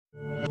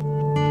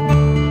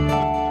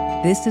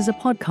This is a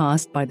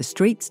podcast by The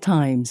Straits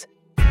Times.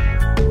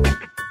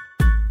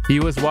 He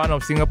was one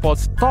of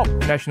Singapore's top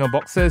national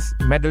boxers,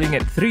 medaling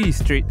at 3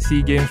 straight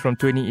SEA Games from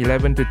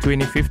 2011 to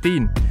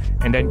 2015,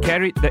 and then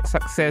carried that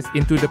success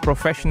into the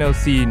professional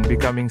scene,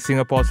 becoming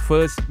Singapore's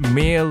first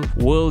male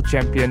world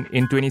champion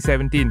in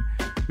 2017,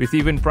 with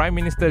even Prime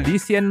Minister Lee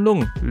Hsien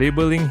Loong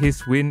labelling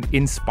his win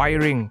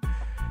inspiring.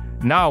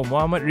 Now,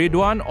 Mohammad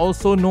Ridwan,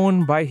 also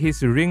known by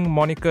his ring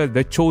moniker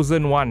The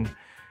Chosen Wan,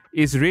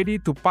 is ready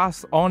to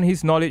pass on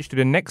his knowledge to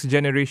the next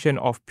generation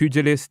of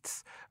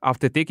pugilists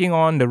after taking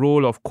on the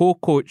role of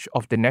co-coach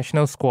of the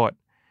national squad.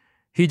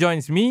 He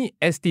joins me,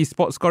 ST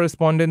Sports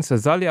correspondent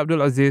Sazali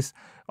Abdul Aziz,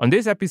 on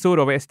this episode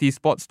of ST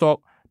Sports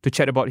Talk to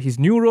chat about his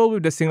new role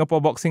with the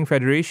Singapore Boxing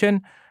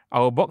Federation,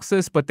 our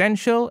boxer's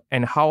potential,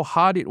 and how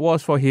hard it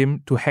was for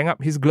him to hang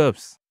up his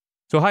gloves.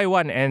 So hi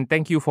Wan, and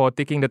thank you for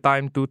taking the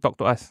time to talk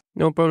to us.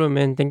 No problem,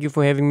 man. Thank you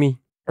for having me.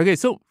 Okay,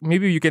 so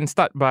maybe you can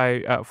start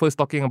by first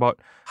talking about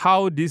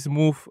how this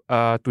move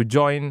to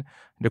join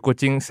the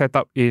coaching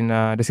setup in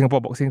the Singapore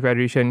Boxing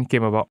Federation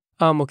came about.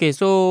 Okay,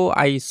 so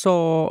I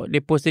saw they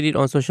posted it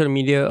on social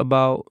media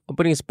about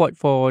opening a spot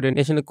for the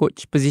national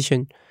coach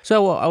position.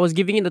 So I was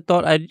giving it a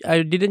thought.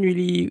 I didn't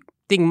really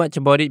think much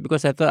about it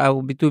because I thought I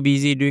would be too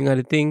busy doing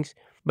other things.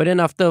 But then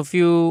after a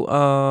few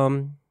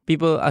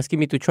people asking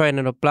me to try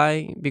and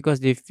apply because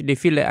they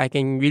feel that I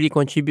can really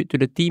contribute to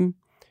the team.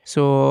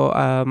 So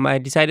I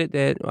decided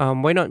that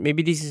why not?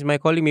 Maybe this is my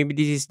calling. Maybe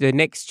this is the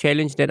next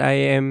challenge that I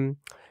am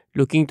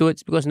looking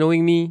towards. Because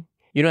knowing me,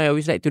 I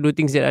always like to do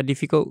things that are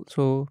difficult.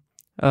 So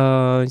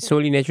it's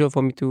only natural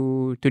for me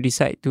to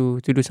decide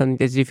to do something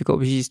that's difficult,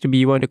 which is to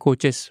be one of the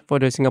coaches for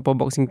the Singapore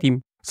boxing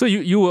team. So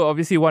you were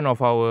obviously one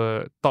of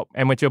our top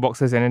amateur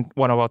boxers and then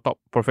one of our top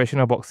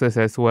professional boxers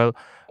as well.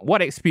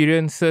 What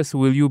experiences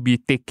will you be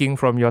taking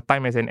from your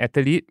time as an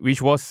athlete,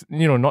 which was,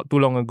 not too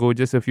long ago,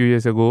 just a few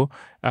years ago,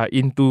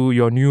 into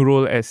your new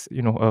role as,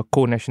 a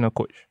co-national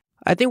coach?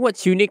 I think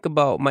what's unique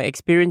about my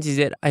experience is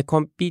that I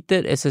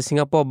competed as a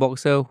Singapore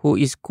boxer who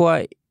is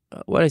quite,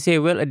 well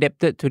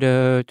adapted to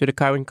the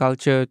current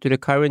culture, to the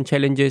current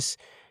challenges,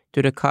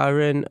 to the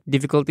current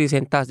difficulties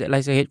and tasks that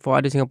lies ahead for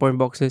other Singaporean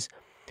boxers.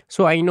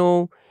 So I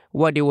know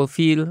what they will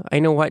feel, I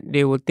know what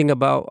they will think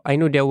about, I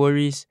know their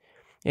worries.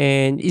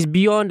 And it's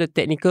beyond the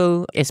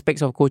technical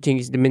aspects of coaching.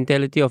 It's the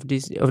mentality of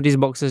these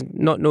boxers,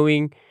 not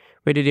knowing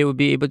whether they will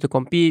be able to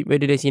compete,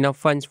 whether there's enough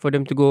funds for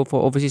them to go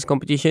for overseas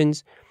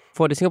competitions.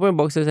 For the Singaporean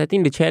boxers, I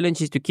think the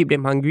challenge is to keep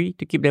them hungry,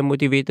 to keep them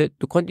motivated,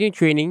 to continue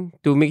training,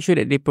 to make sure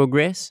that they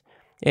progress,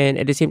 and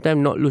at the same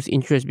time not lose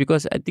interest,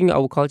 because I think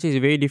our culture is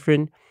very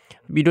different.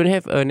 We don't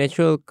have a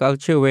natural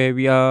culture where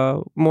we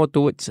are more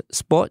towards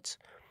sports.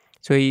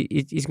 So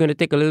it's going to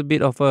take a little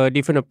bit of a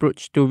different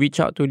approach to reach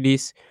out to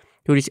these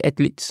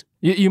athletes.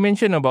 You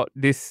mentioned about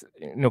this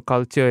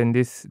culture and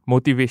this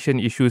motivation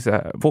issues,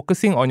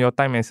 focusing on your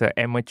time as an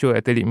amateur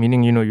athlete,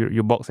 meaning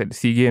you box at the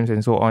SEA Games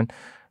and so on.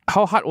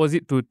 How hard was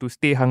it to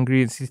stay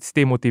hungry and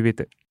stay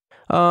motivated?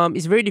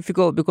 It's very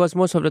difficult because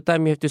most of the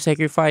time you have to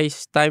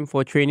sacrifice time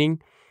for training.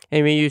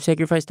 And when you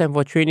sacrifice time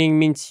for training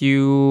means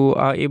you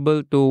are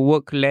able to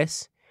work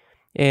less.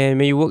 And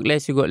when you work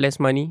less, you got less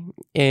money.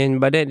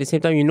 But then at the same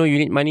time, you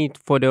need money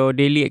for the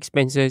daily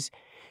expenses.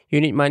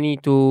 You need money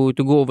to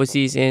go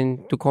overseas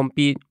and to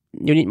compete.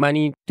 You need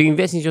money to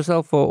invest in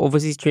yourself for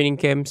overseas training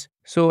camps.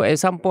 So at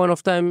some point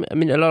of time, a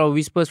lot of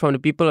whispers from the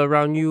people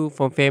around you,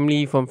 from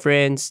family, from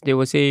friends, they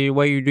will say,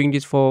 why are you doing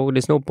this for?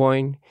 There's no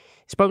point.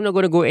 It's probably not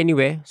going to go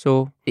anywhere.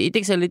 So it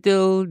takes a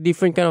little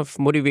different kind of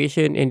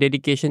motivation and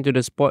dedication to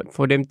the sport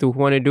for them to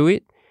want to do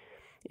it.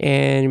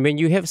 And when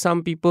you have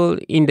some people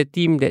in the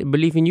team that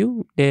believe in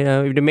you,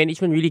 if the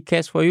management really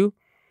cares for you,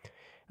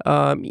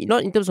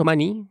 not in terms of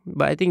money,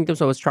 but I think in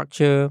terms of a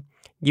structure,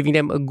 giving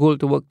them a goal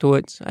to work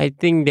towards, I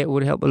think that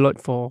would help a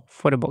lot for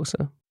the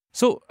boxer.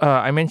 So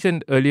I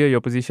mentioned earlier your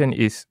position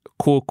is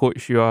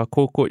co-coach. You are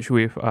co-coach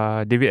with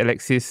David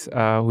Alexis,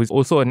 who's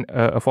also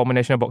a former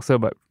national boxer,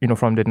 but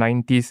from the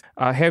 90s.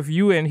 Have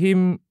you and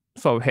him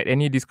sort of had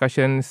any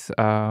discussions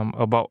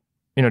about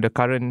the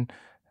current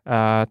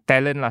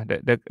talent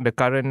the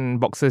current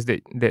boxers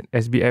that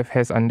SBF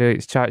has under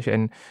its charge,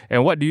 and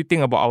what do you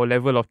think about our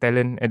level of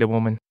talent at the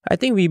moment? I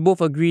think we both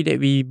agree that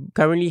we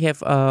currently have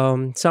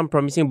some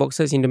promising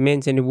boxers in the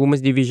men's and the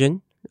women's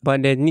division,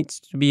 but there needs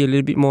to be a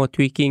little bit more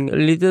tweaking, a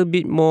little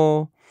bit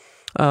more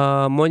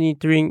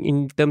monitoring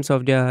in terms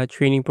of their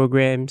training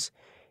programs.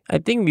 I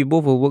think we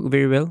both will work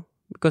very well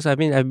because I've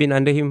been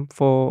under him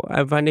before.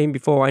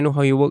 I know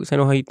how he works, I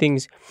know how he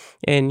thinks,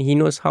 and he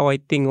knows how I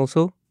think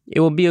also. It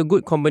will be a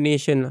good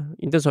combination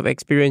in terms of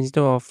experience, in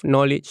terms of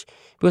knowledge.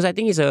 Because I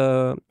think he's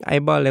a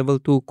IBA level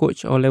 2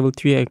 coach or level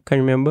 3, I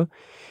can't remember.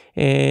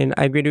 And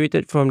I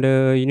graduated from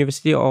the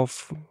University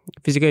of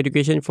Physical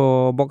Education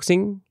for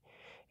boxing.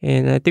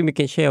 And I think we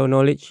can share our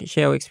knowledge,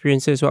 share our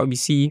experiences, what we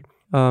see,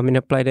 and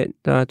apply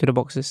that to the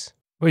boxers.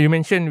 Well, you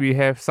mentioned we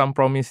have some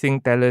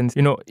promising talents.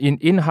 In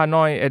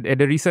Hanoi, at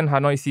the recent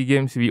Hanoi SEA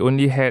Games, we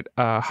only had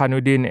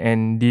Hanuddin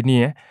and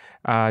Dini.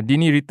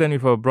 Dini returned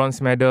with a bronze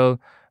medal.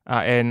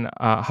 and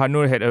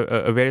Hanur had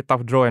a very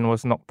tough draw and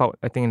was knocked out,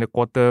 I think, in the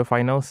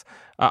quarter-finals.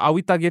 Are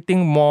we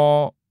targeting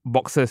more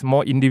boxers,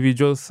 more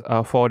individuals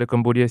for the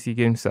Cambodia SEA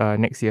Games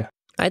next year?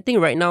 I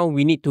think right now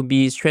we need to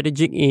be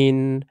strategic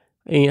in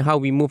how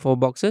we move our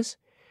boxers.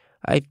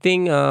 I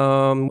think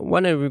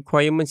one of the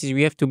requirements is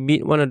we have to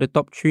beat one of the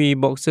top 3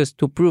 boxers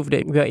to prove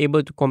that we are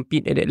able to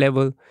compete at that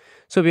level.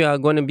 So we are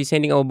going to be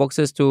sending our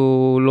boxers to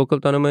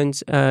local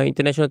tournaments,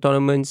 international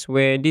tournaments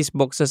where these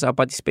boxers are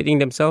participating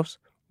themselves,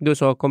 those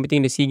who are competing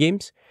in the SEA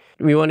Games.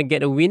 We want to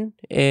get a win,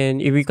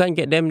 and if we can't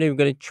get them, then we're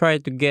going to try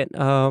to get,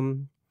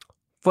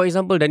 for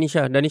example,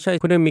 Danisha. Danisha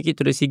couldn't make it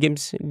to the SEA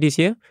Games this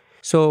year.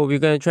 So we're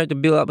going to try to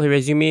build up her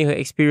resume, her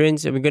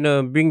experience, and we're going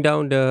to bring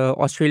down the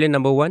Australian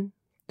number 1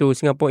 to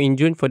Singapore in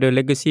June for the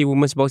Legacy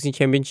Women's Boxing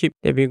Championship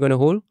that we're going to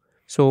hold.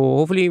 So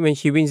hopefully when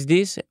she wins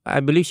this,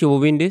 I believe she will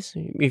win this.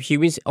 If she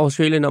wins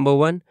Australia number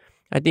 1,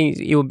 I think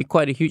it will be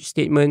quite a huge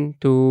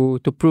statement to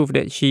prove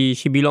that she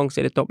belongs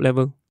at the top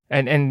level.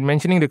 And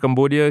mentioning the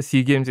Cambodia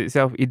SEA Games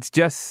itself, it's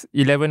just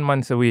 11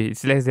 months away.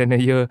 It's less than a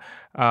year.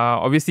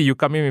 Obviously, you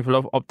come in with a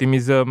lot of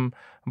optimism,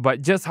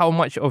 but just how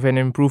much of an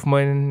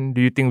improvement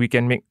do you think we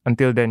can make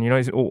until then?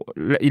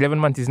 11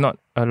 months is not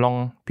a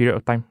long period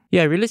of time.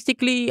 Yeah,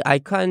 realistically, I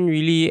can't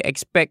really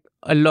expect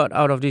a lot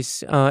out of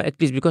this, at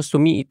least because to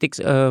me, it takes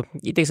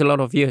a lot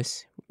of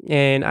years.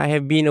 And I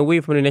have been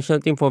away from the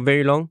national team for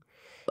very long.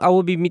 I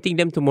will be meeting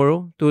them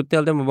tomorrow to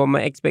tell them about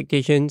my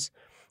expectations,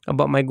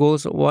 about my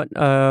goals, what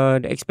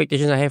the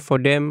expectations I have for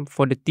them,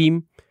 for the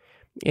team.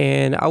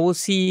 And I will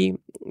see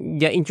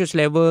their interest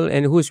level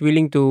and who's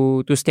willing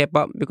to step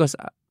up because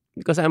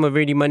I'm a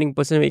very demanding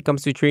person when it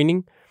comes to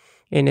training.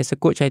 And as a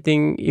coach, I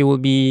think it will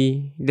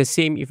be the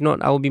same. If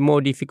not, I will be more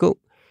difficult.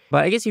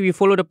 But I guess if we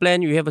follow the plan,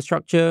 we have a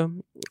structure,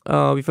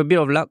 with a bit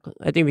of luck,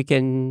 I think we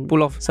can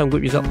pull off some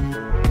good results.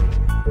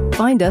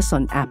 Find us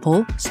on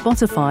Apple,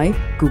 Spotify,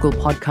 Google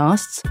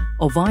Podcasts,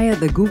 or via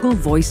the Google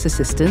Voice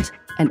Assistant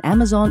and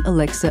Amazon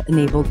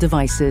Alexa-enabled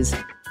devices.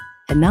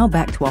 And now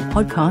back to our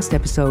podcast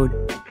episode.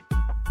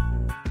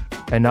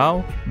 And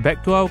now,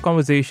 back to our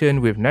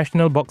conversation with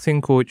national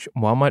boxing coach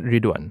Muhammad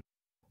Ridwan.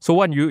 So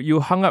Wan, you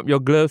hung up your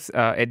gloves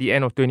at the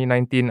end of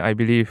 2019, I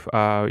believe,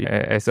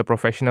 as a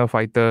professional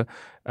fighter.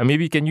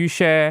 Maybe can you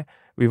share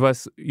with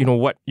us,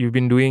 what you've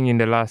been doing in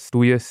the last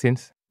 2 years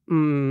since?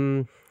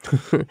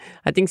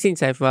 I think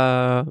since I've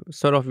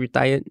sort of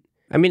retired,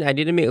 I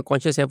didn't make a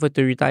conscious effort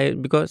to retire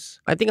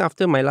because I think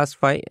after my last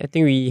fight, I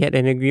think we had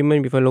an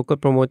agreement with a local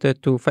promoter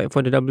to fight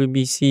for the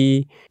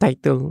WBC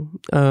title.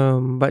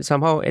 But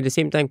somehow at the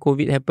same time,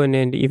 COVID happened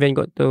and the event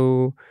got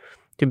to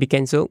be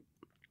cancelled.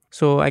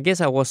 So I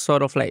guess I was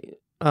sort of like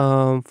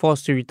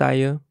forced to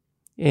retire.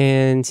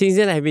 And since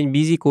then, I've been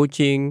busy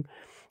coaching,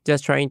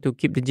 just trying to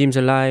keep the gyms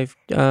alive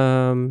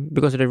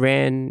because of the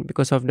rent,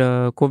 because of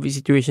the COVID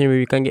situation where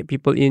we can't get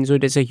people in. So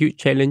that's a huge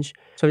challenge.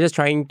 So I'm just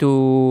trying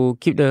to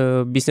keep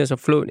the business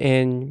afloat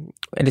and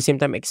at the same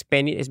time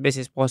expand it as best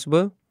as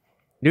possible.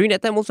 During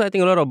that time also, I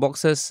think a lot of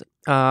boxers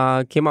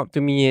came up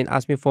to me and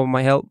asked me for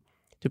my help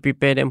to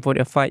prepare them for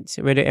their fights,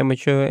 whether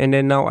amateur. And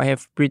then now I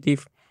have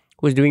Pritif,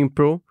 who's doing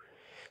pro.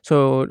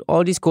 So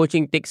all this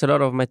coaching takes a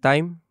lot of my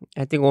time.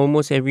 I think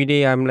almost every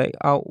day I'm like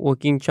out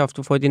working 12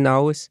 to 14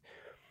 hours.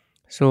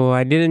 So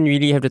I didn't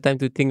really have the time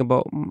to think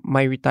about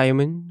my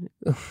retirement.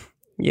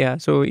 Yeah,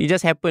 so it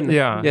just happened.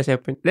 Yeah. It just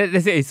happened.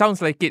 Let's say it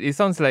sounds like it. It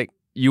sounds like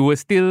you were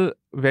still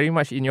very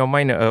much in your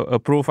mind a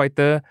pro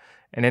fighter.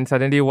 And then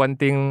suddenly one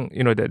thing,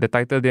 the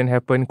title didn't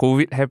happen.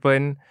 COVID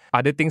happened.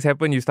 Other things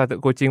happened. You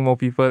started coaching more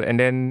people. And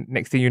then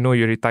next thing you know,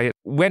 you retired.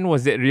 When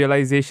was that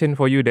realization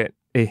for you that,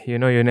 you're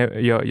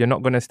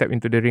not going to step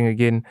into the ring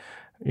again,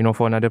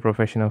 for another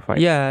professional fight?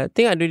 Yeah, I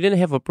think I didn't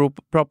have a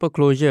proper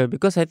closure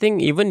because I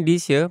think even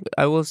this year,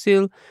 I will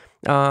still,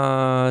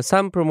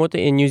 some promoter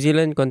in New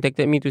Zealand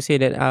contacted me to say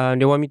that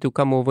they want me to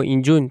come over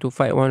in June to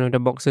fight one of the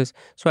boxers.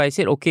 So I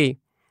said, okay.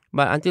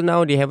 But until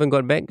now, they haven't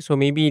got back. So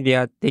maybe they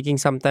are taking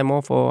some time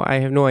off or I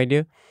have no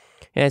idea.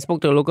 And I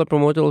spoke to a local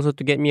promoter also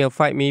to get me a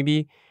fight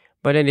maybe.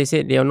 But then they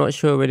said they are not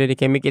sure whether they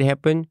can make it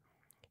happen.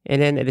 And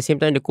then at the same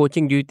time, the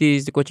coaching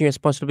duties, the coaching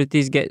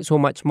responsibilities get so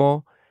much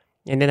more.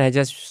 And then I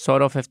just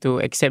sort of have to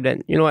accept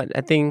that,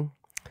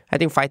 I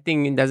think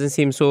fighting doesn't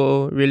seem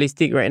so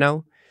realistic right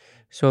now.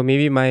 So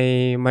maybe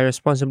my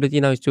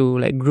responsibility now is to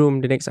like groom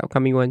the next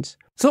upcoming ones.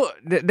 So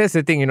that's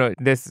the thing,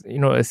 there's,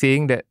 a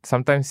saying that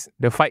sometimes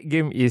the fight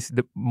game is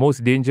the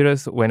most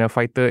dangerous when a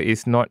fighter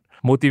is not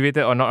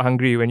motivated or not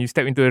hungry. When you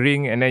step into a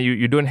ring and then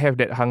you don't have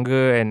that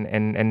hunger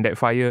and that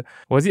fire.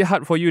 Was it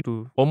hard for you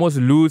to almost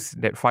lose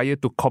that fire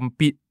to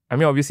compete?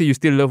 Obviously you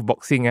still love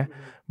boxing,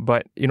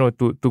 but,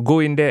 to go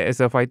in there as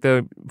a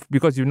fighter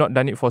because you've not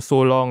done it for so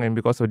long and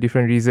because of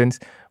different reasons,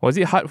 was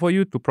it hard for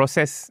you to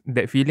process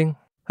that feeling?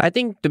 I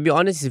think, to be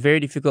honest, it's very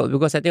difficult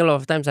because I think a lot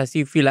of times I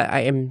still feel like I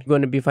am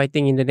going to be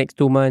fighting in the next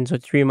 2 months or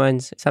 3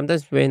 months.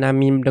 Sometimes when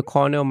I'm in the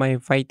corner of my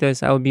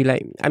fighters, I'll be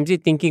like, I'm still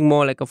thinking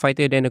more like a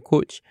fighter than a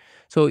coach.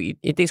 So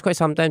it takes quite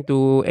some time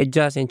to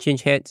adjust and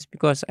change heads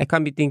because I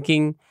can't be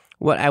thinking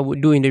what I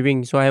would do in the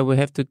ring. So I would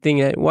have to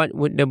think that what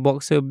would the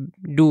boxer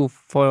do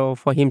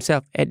for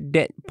himself at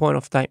that point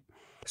of time.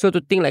 So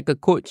to think like a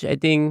coach, I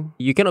think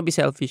you cannot be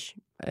selfish.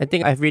 I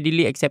think I've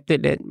readily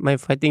accepted that my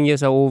fighting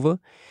years are over.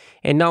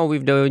 And now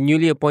with the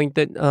newly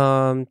appointed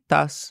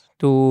task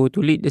to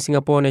lead the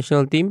Singapore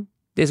national team,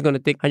 that's going to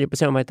take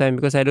 100% of my time,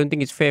 because I don't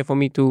think it's fair for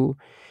me to...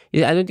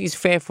 I don't think it's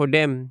fair for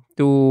them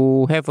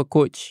to have a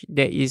coach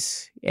that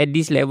is at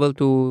this level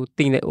to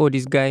think that, oh,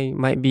 this guy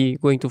might be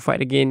going to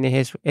fight again and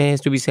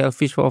has to be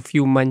selfish for a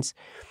few months.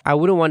 I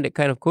wouldn't want that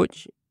kind of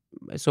coach.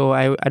 So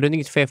I don't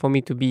think it's fair for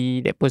me to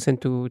be that person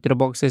to the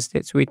boxers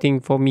that's waiting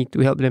for me to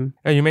help them.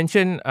 You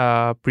mentioned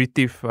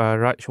Pritif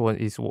Raj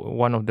is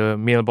one of the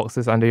male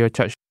boxers under your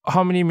charge.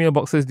 How many male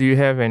boxers do you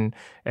have, and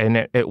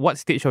at what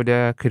stage of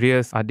their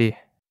careers are they?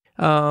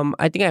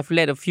 I think I've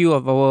led a few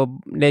of our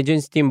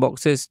Legends team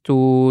boxers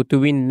to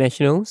win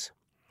nationals.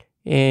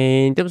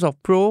 And in terms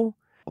of pro,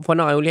 for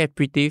now I only have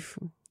Pritif.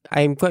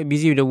 I'm quite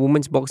busy with the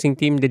women's boxing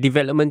team, the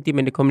development team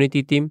and the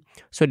community team.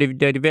 So the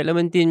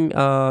development team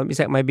is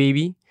like my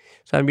baby.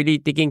 So I'm really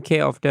taking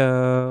care of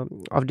the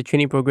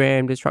training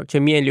program, the structure.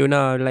 Me and Leona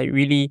are like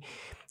really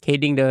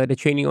heading the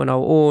training on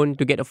our own,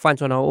 to get the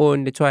funds on our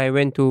own. That's why I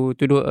went to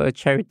do a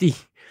charity,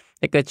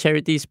 like a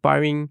charity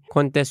sparring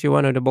contest with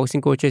one of the boxing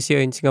coaches here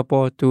in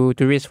Singapore to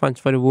raise funds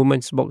for the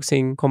women's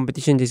boxing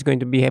competition that's going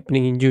to be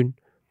happening in June.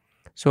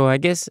 So I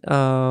guess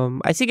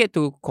I still get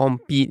to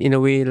compete in a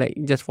way, like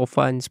just for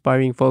fun,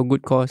 sparring for a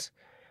good cause.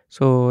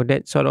 So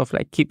that sort of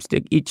like keeps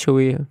the itch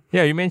away.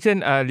 Yeah, you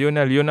mentioned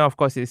Leona. Leona, of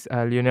course, is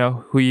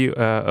Leona Hui,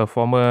 a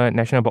former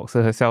national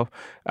boxer herself.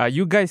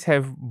 You guys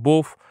have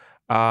both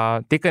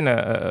taken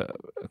a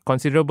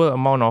considerable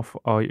amount of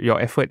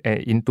your effort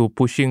into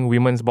pushing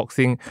women's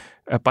boxing,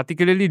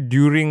 particularly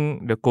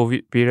during the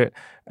COVID period.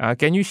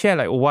 Can you share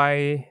like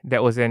why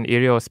that was an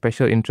area of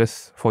special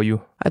interest for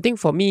you? I think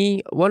for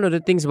me, one of the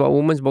things about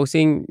women's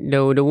boxing,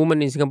 the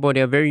women in Singapore, they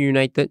are very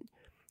united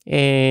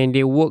and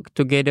they work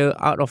together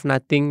out of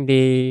nothing.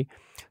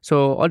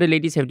 So all the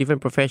ladies have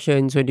different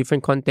professions, so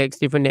different contexts,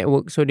 different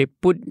networks. So they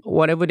put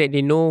whatever that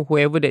they know,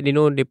 whoever that they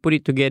know, they put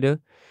it together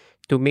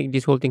to make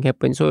this whole thing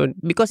happen. So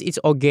because it's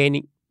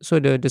organic, so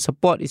the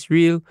support is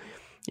real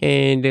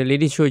and the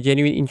ladies show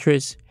genuine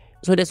interest.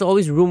 So there's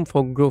always room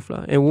for growth.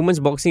 And women's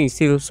boxing is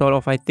still sort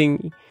of, I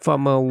think,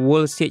 from a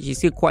world stage, it's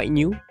still quite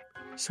new.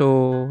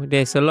 So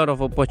there's a lot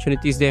of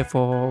opportunities there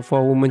for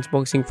women's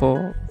boxing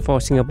for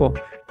Singapore.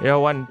 Yeah,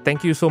 Wan,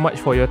 thank you so much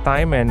for your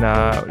time, and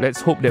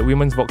let's hope that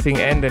women's boxing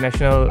and the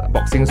national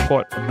boxing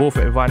sport both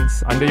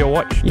advance under your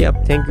watch.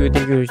 Yep, thank you.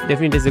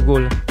 Definitely that's the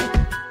goal.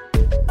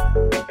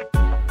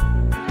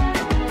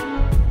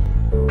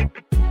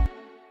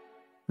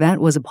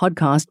 That was a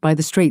podcast by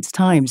The Straits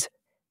Times.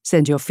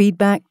 Send your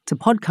feedback to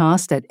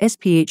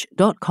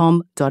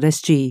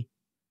podcast@sph.com.sg.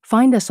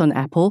 Find us on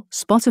Apple,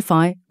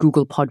 Spotify,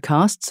 Google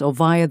Podcasts, or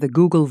via the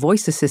Google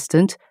Voice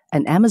Assistant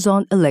and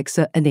Amazon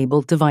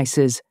Alexa-enabled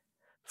devices.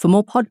 For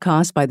more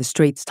podcasts by The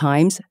Straits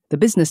Times, The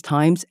Business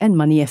Times, and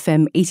Money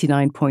FM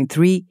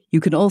 89.3, you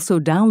can also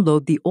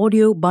download the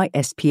Audio by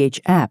SPH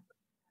app.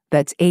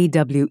 That's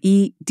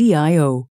AWEDIO.